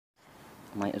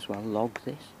might as well log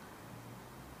this.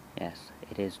 Yes,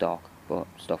 it is dark, but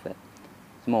stuff it.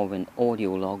 It's more of an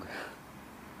audio log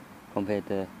compared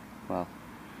to, well,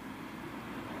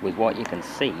 with what you can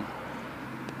see.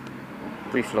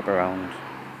 Brief look around.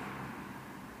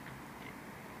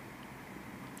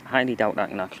 Highly doubt I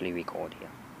can actually record here.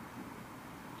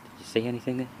 Did you see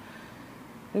anything there?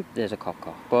 Oop, there's a cop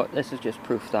car. But this is just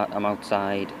proof that I'm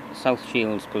outside South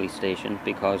Shields police station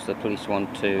because the police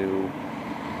want to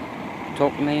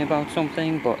talk to me about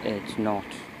something, but it's not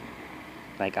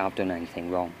like I've done anything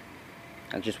wrong.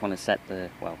 I just want to set the,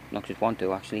 well, not just want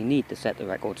to, actually need to set the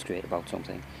record straight about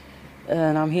something.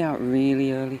 And I'm here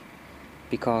really early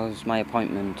because my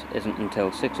appointment isn't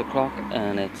until 6 o'clock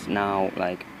and it's now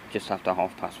like just after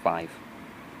 5:30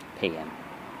 PM.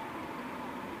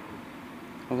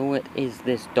 Although it is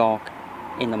this dark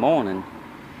in the morning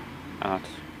at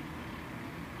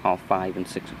 5:30 and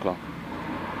 6 o'clock.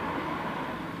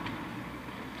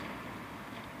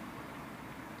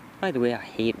 By the way, I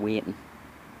hate waiting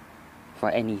for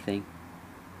anything.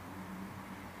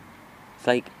 It's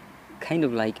like, kind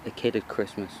of like a kid at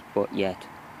Christmas, but yet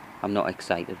I'm not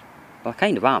excited. Well, I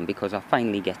kind of am because I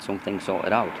finally get something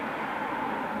sorted out.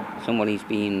 Somebody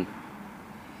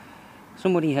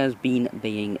has been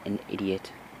being an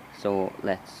idiot, so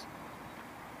let's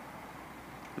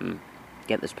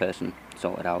get this person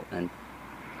sorted out. And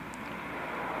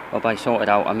well, by sorted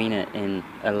out, I mean it in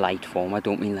a light form. I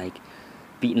don't mean like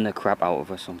beating the crap out of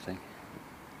her or something.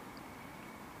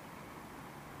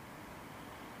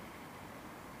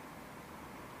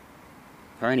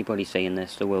 For anybody seeing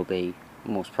this, there will be,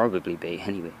 most probably be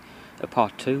anyway, a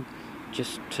part 2,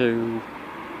 just to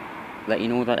let you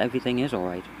know that everything is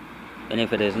alright. And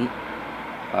if it isn't,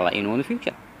 I'll let you know in the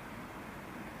future.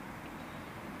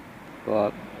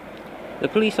 But the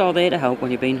police are there to help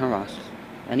when you're being harassed.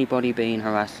 Anybody being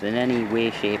harassed in any way,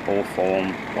 shape or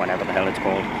form, whatever the hell it's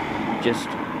called, just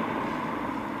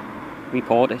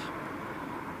report it.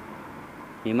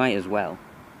 You might as well.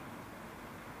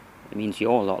 It means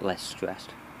you're a lot less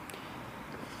stressed.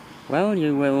 Well,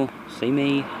 you will see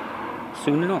me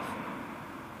soon enough.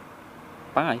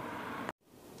 Bye.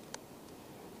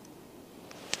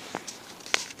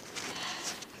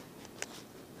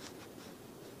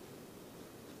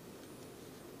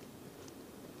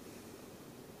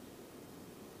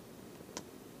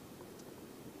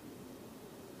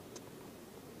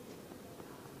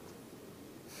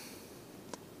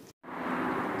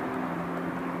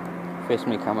 Face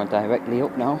my camera directly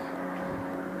up now.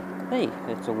 Hey,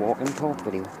 it's a walk and talk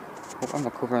video. Hope I'm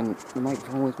not covering the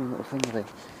microphone with my little finger there.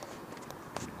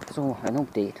 So, an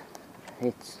update.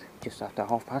 It's just after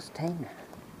 10:30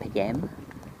 PM.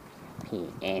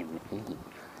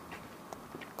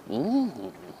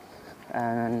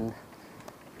 And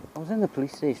I was in the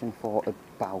police station for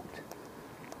about,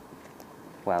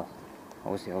 well,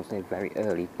 obviously I was there very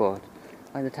early, but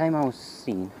by the time I was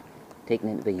seen, taken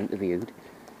in to be interviewed,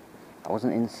 I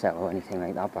wasn't in the cell or anything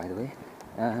like that, by the way.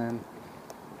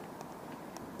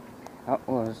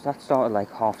 That started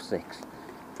like 6:30,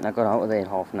 and I got out of there at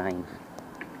 9:30.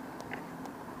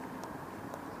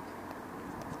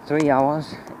 3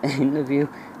 hours interview.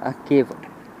 I gave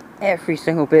every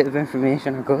single bit of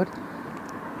information I could.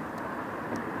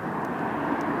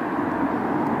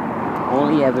 All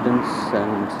the evidence,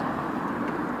 and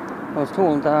I was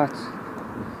told that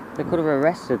they could have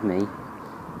arrested me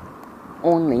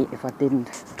only if I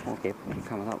didn't. Okay, put the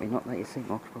camera that way, not that you see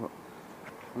much, but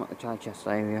I'm at the child chest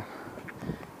area.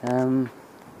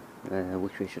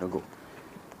 Which way should I go?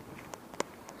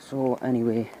 So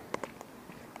anyway,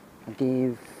 I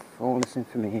gave all this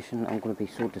information. I'm going to be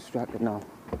so distracted now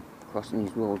crossing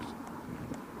these roads.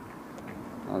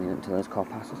 I'll leave it until this car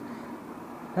passes.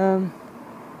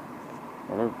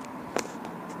 What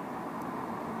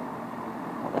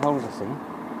the hell was I saying?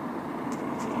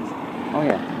 Oh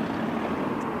yeah,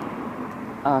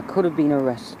 I could have been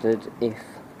arrested if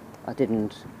I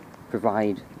didn't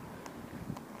provide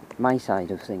my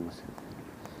side of things.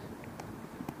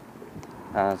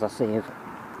 As I say, if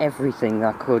everything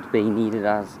that could be needed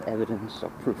as evidence or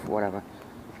proof or whatever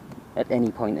at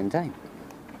any point in time.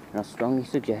 And I strongly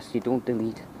suggest you don't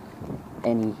delete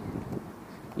any,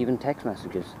 even text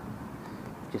messages.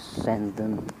 Just send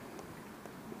them,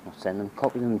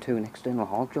 copy them to an external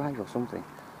hard drive or something.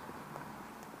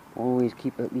 Always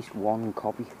keep at least one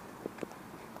copy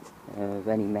of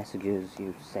any messages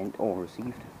you've sent or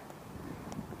received.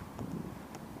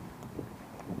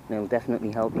 It'll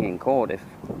definitely help you in court if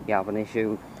you have an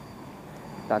issue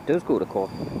that does go to court.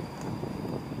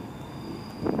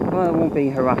 Well, I won't be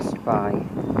harassed by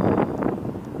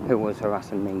who was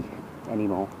harassing me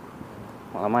anymore.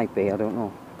 Well, I might be, I don't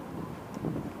know.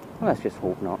 Well, let's just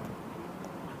hope not.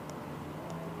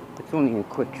 It's only a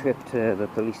quick trip to the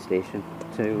police station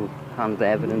to hand the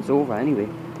evidence over anyway,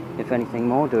 if anything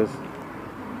more does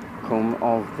come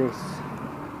of this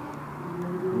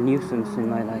nuisance in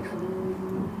my life.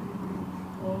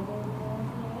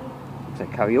 It's a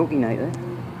karaoke night there.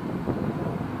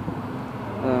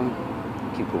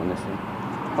 Keep going this way.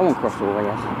 I won't cross over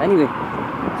yet. Anyway,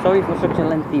 sorry for such a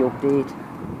lengthy update.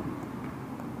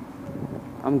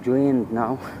 I'm drained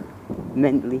now,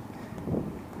 mentally.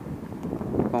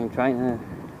 I'm trying to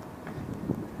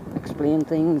explain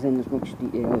things in as much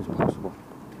detail as possible.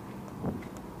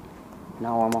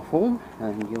 Now I'm off home,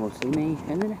 and you will see me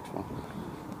in the next one.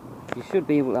 You should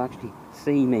be able to actually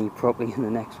see me properly in the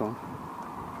next one.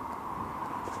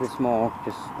 This more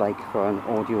just like for an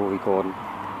audio recording,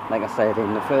 like I said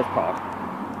in the first part.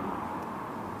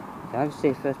 Did I just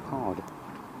say first part?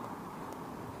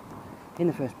 In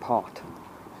the first part.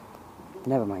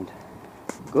 Never mind.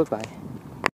 Goodbye.